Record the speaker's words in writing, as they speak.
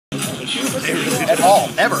At all,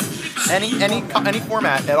 ever. Any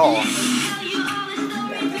format at all.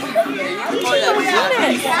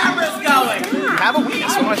 Camera's going. Have a week,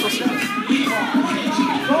 so what am I supposed to do?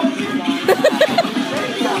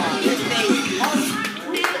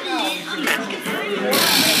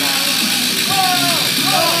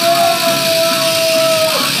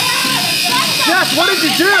 Jess, what did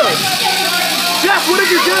you do? Jess, what did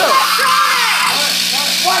you do?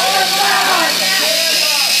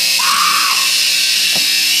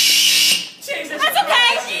 That's okay.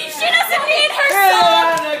 She doesn't need her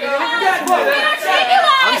song.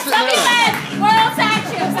 We're all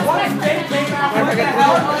statues.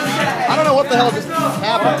 I don't know what the hell just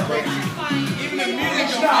happened.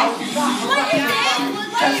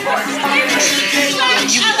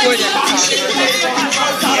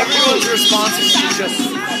 Everyone's response is just...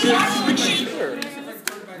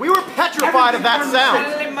 We were petrified of that sound.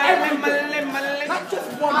 Not just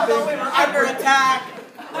one thing, under attack.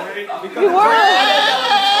 We were!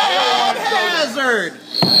 Hazard!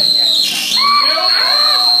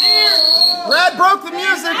 Brad broke the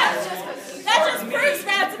music! That just proves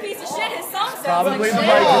Brad's a piece of shit. His song sounds Probably like the shit.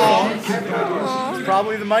 microphone. It's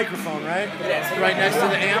probably the microphone, right? Right next to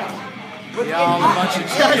the amp. Yeah, a bunch of...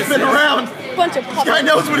 This guy's been around. Bunch of This guy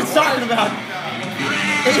knows what he's talking about.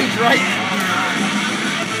 Age, right?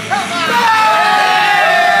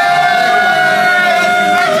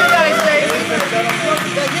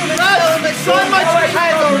 Sign my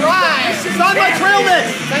trail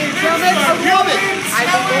mix! Trail mix!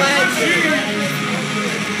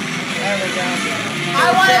 There we go. I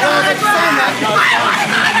want it on the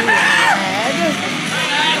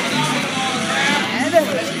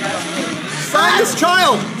Sign this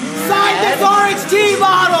child! Sign this orange tea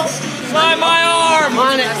bottle! Sign my arm!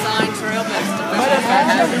 On it! Sign trail mix.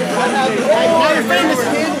 Now you're famous,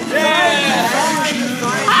 kid.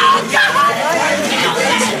 Oh, God!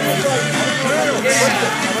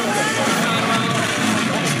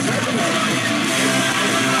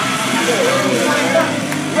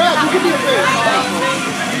 Brad, you can be a face.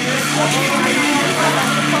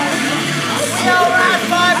 Yo, we're at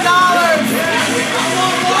 $5!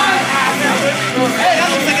 Hey, that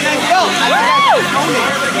looks like a nice bill.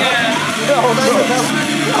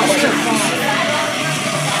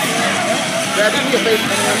 Brad, you can be a face.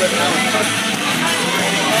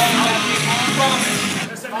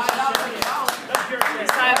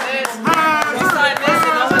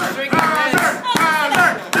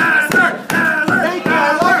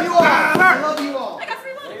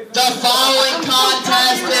 The following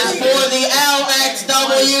contest is for the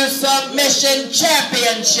LXW Submission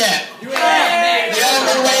Championship. The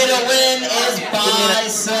only way to win is by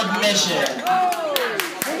submission.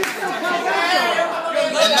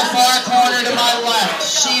 In the far corner to my left,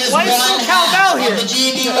 she is one half of the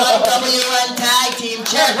GBWN Tag Team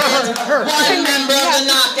Champions, one member of the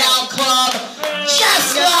Knockout Club,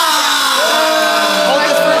 Jess LALALA! Hold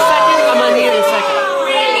this for a second. I'm gonna need it in a second.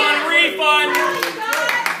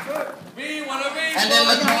 And in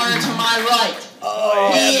the corner to my right,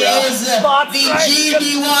 he is the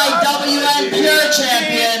GBWN Pure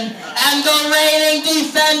Champion and the reigning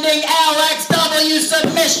defending LXW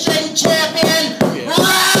Submission Champion,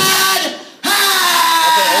 Brad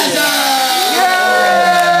Hazard!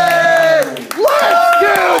 Let's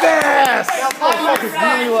do this!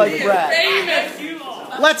 Really like Brad.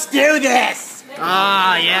 Let's do this!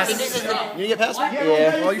 Ah, yes. You get past me?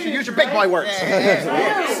 Yeah. Well, you should use your big boy words.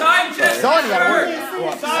 Sign Jess. Son, you gotta work.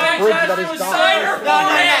 Sign Jess. Sign her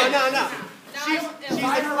forehead. No. She's a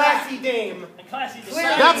classy dame.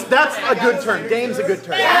 That's a good term. Dame's a good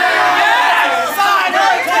term. Sign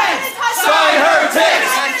her tits. Sign her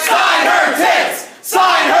tits! Sign her tits!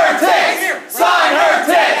 Sign her tits! Sign her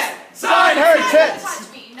tits! Sign her tits!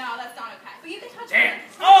 Touch me. No, that's not okay. But you can touch me.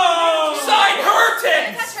 Oh, sign her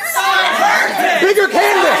tits. Sign her tits. Bigger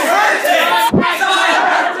canvas! Sign her tits. Sign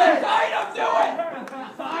her tits. Sign them to it.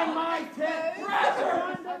 Sign my tits.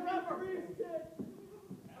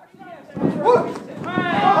 Oh!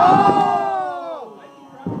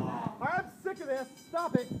 I'm sick of this.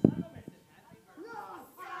 Stop it.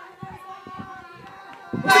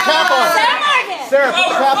 Put the cap on. Sarah, put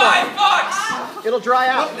the cap on. $5. It'll dry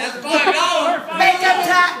out. That's $5. Make them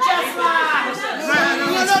tap just fine.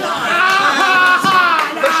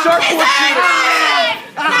 The shark will shoot it.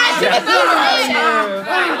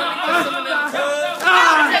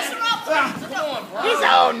 His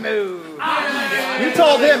own move. You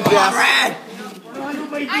told him, Jess.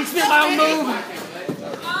 You spit my own move.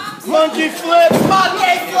 Monkey flip.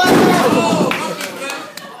 Monkey flip.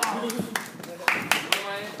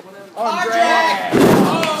 Andre.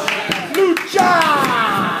 Lucha.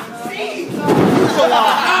 Lucha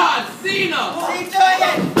lock. God, Cena. Keep doing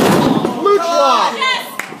it. Lucha lock. Yes.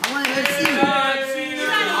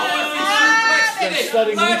 Been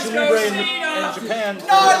studying Lucha Libre in Japan for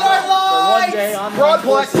Northern one Lights. day on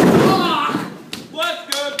Broadplex. Let's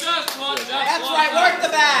go, Jess. That's right, work the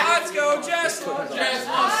back. Let's go, Jess. Jess, what's Yes.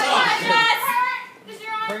 Does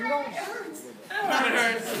your arm hurt? It hurts.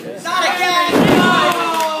 up? Not again.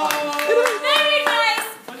 Very nice.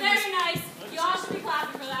 Very nice. You all should be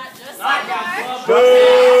clapping for that. Just like that.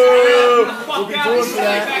 Boo! We'll be doing for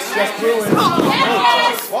that. Just ruined.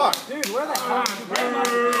 Yes. Fuck. Dude, where the hell?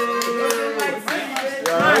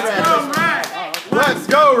 Let's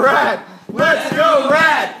go, Rad. Let's go,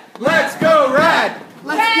 Rad. Let's go, Rad.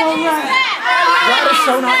 Let's go, Rad. Rad is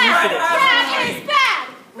so not used to this. Rad is bad.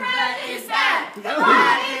 Rad is bad.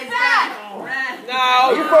 Rad is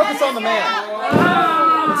bad. You focus on the man.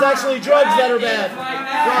 It's actually drugs that are bad.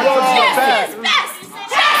 Drugs are Jess bad. is best.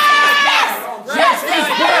 Jess is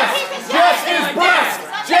best. Jess is breast.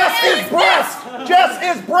 Jess is breast. Jess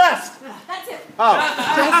is breast. That's it. Oh.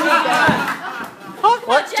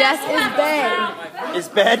 What? Jess is bae. Is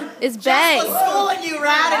bed? Is bae. Schooling you,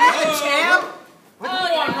 Rad, and you're the champ.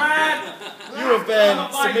 You have been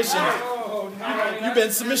submission. You've been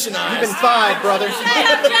submissionized. You've been thied, brother.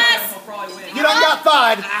 Shut up, Jess. You done got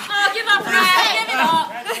thied. Oh, give up, Rad. Give it up.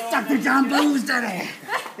 Dr. John Blue's dirty.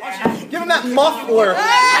 Give him that muffler.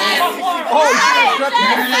 Oh,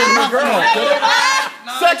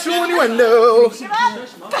 shit. Sexual innuendo.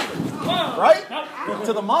 Right?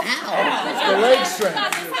 To the muff. The leg strength.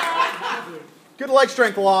 Good leg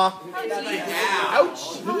strength, Law.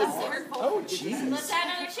 Ouch. Oh, jeez. Let's have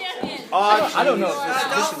another champion. I don't know.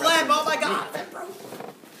 Don't flip, oh my God.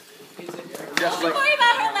 Don't worry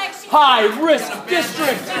about her legs. She's High risk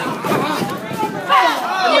district. In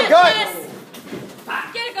the gut. Yes.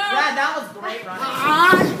 Get it, girl. Rad, that was great running.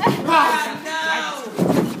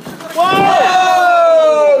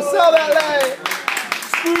 Whoa! Sell that leg.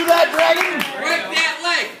 Screw that dragon. Break that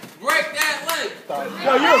leg. Break that leg.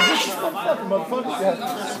 Yo, you're a vicious motherfucker, motherfucker. Yeah,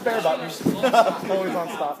 spare button. Always on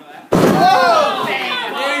stop. Oh!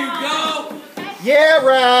 There you go. Yeah,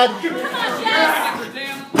 Rad. Come on, Jess.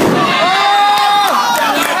 Oh!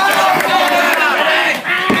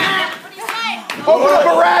 What do you say? Open up a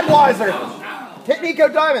Radweiser. Hit Nico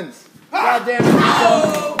Diamonds. Goddamn.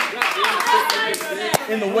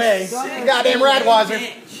 In the way. Goddamn Radweiser.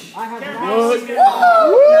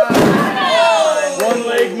 One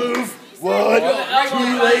leg move. What?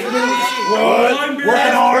 Two leg moves. What? One arm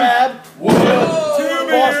grab. What?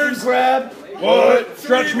 Boston crab. What?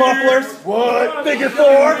 Stretch mufflers. What? Figure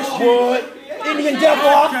four. What? Indian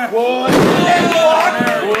deadlock. What? Ankle lock.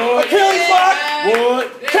 What? Achilles lock. What?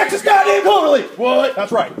 Texas goddamn Cloverleaf. What?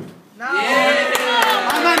 That's right. Buy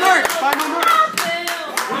my merch. Buy my merch.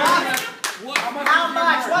 How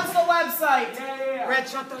much? What's the website?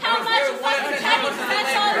 Rich. How much you fucking penny?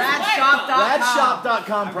 That's all it's worth. Radshop.com.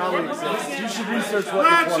 Radshop.com probably exists. You should research what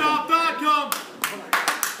Radshop.com.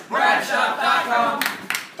 Radshop.com.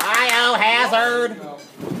 Biohazard.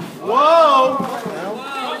 Whoa.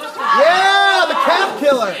 Yeah, the calf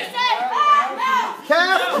killer.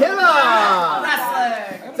 Calf killer.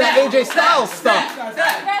 Wrestling. That AJ Styles stuff.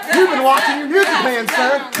 You've been watching your New Japan,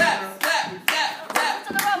 sir. To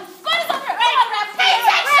the rope. Foot is over. Right on, Rad. Pay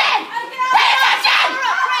attention. Pay attention.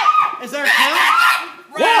 Is there a count?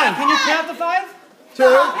 One. Can you count the 5? 2, 3,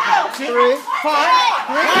 5.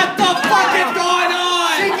 What the fuck is going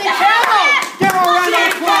on? Give her a round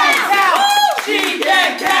of applause. She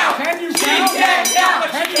can't count. Can you She count? can't count.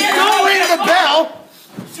 Don't ring the bell.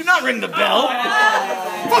 Do not ring the bell.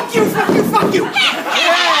 Fuck you, fuck you, fuck you.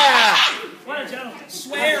 Yeah.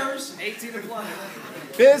 Swears. 18 o'clock.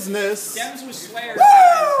 Business. Dems with swears.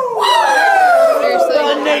 Seriously.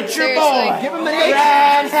 The nature boy. Give him the nature.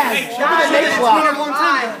 Give him the nature block.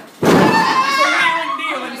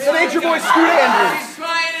 The nature boy Scoot Andrews.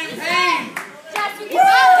 Crying in pain. Jess, we can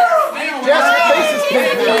have it. Jess, your face is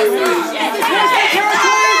pink now.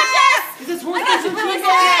 Is this worth it?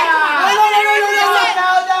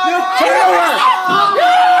 Turn over.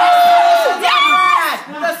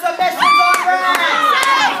 The submission's on Rad.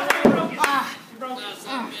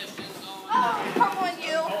 Come on,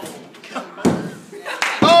 you.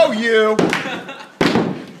 Oh, you.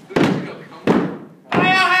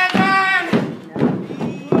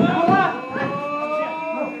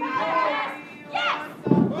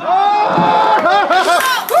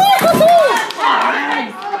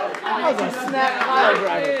 That was a snap pile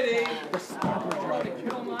driver. The snapper driver.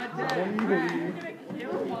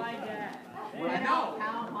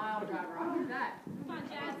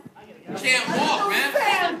 Can't walk,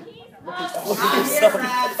 man. I'm here,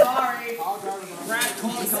 Rad. Sorry.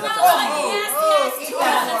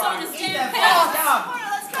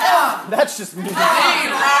 That's just me.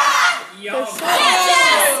 Yeah,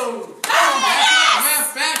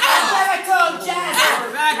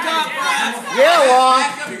 Long.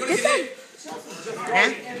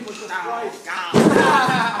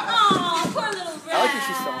 Oh, poor little Brad. I like that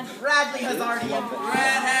she's so. Bradley has already ended.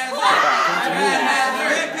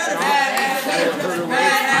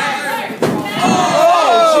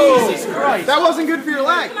 Oh, Jesus Christ. That wasn't good for your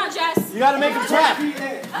leg. Come on, Jess. You gotta make him tap. You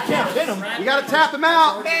can't hit him. You gotta tap him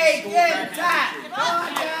out. Hey, get tap. Come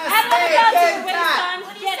on, Jess. Have a Hey, go to get the win, tap. son.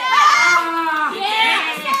 Get it.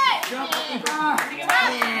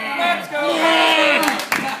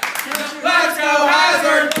 Let's go,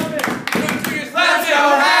 Hazard. Let's go,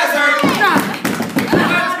 Hazard.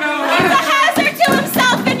 He's a hazard to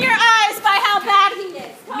himself in your eyes by how bad he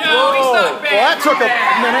is. No, he's not bad. Well, that took a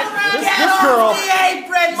minute. This girl. The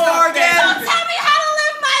apron, Morgan. Don't tell me how to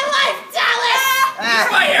live my life, Dallas. He's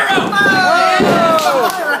my hero.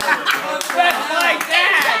 That's my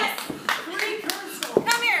dad.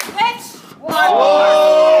 Come here, bitch.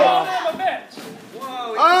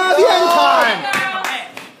 The end time.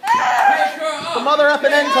 The mother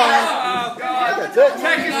effing end time. That's it.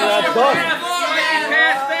 That's done.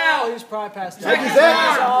 He's probably passed out. Check his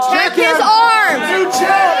arms. Check his arms. New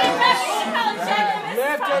check.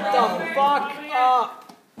 Lift it the fuck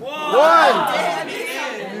up. 1,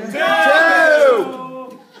 2.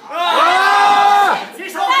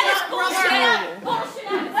 That is bullshit.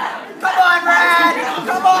 Come on, Brad.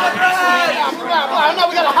 Come on, Brad. Now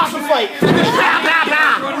we got a hockey fight.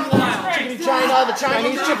 Chicken China, the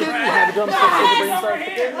Chinese chicken. You have the drumsticks with the brain start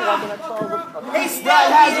chicken. Hey,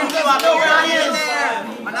 Brad Hazard, you up. We're not in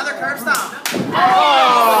there. Another curb stomp.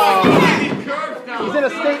 Oh! He's in a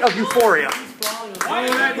state of euphoria.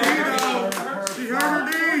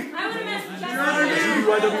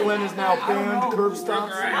 GWN is now banned curb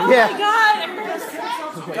stomps. Yeah.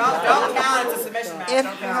 Don't count. It's a submission match. It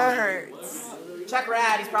hurts. Check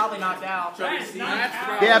Rad. He's probably knocked out.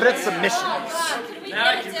 Yeah, but it's submission.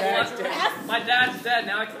 My dad's dead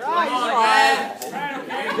now. It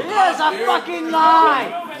is a fucking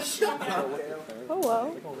lie.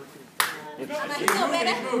 Hello. Look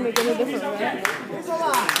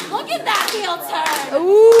at that heel turn.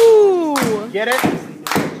 Ooh. Get it?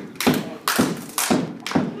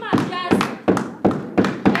 Come on, Jess.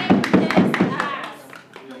 Kick his ass.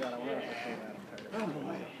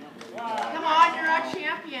 Come on, you're our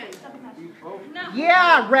champion. No.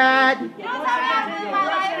 Yeah, Rad. You know what's happening in my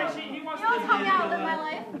life? You know what's coming out of my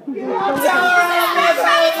life?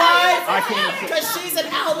 I can't. Because she's an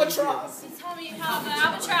albatross. You told me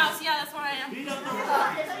albatross. Yeah, that's what I am.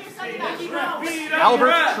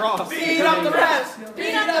 Albert Tross. Beat up the rest.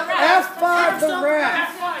 Beat up the rest. F5 the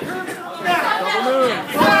rest. Double moon.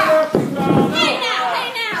 Hey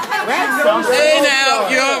now. Hey now,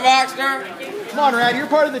 you're a rock star. Come on, Rad. You're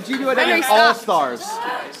part of the GWN All-Stars.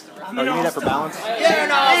 Oh, you need that for balance? You're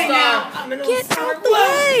an all-star. Get out the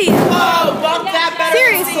way. Whoa, bump that better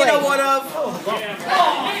Seriously. than Cena would have.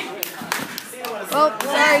 Oh,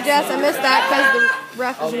 sorry, Jess. I missed that because the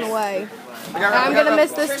ref is in the way. I'm going to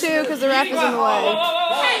miss this too because the ref is in the way.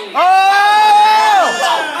 Oh!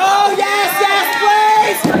 Oh, yes,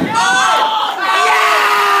 please. Oh,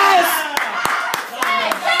 yes.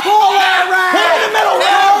 Pull that Rad. Hit in the middle,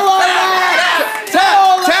 Rad.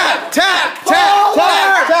 Pull that. Tap.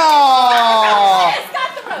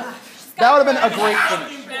 That would have been a great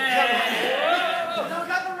finish.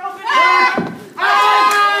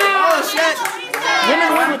 Oh, shit.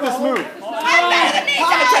 Women win with this move.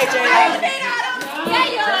 Commentate, Jay. Yeah,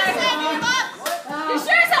 you are. You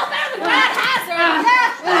sure as hell better than Brad Hazard.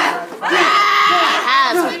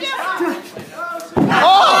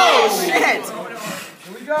 Oh, shit.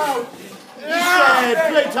 Here we go. Said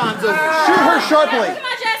playtime's over. Shoot her sharply. Come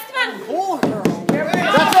on, Jess. Come on.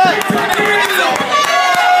 That's it.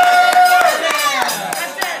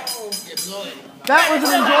 That was an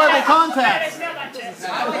enjoyable contest.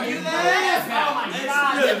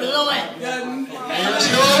 You blew it. Here's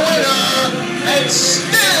your winner, and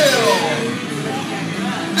still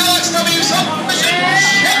LXW Submission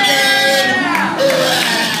Champion,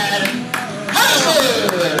 Rad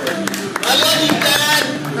Hazard. I love you, Dad.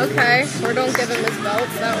 Okay, or don't give him his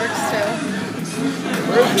belts. That works too.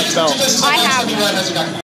 Where's his belt? I have one.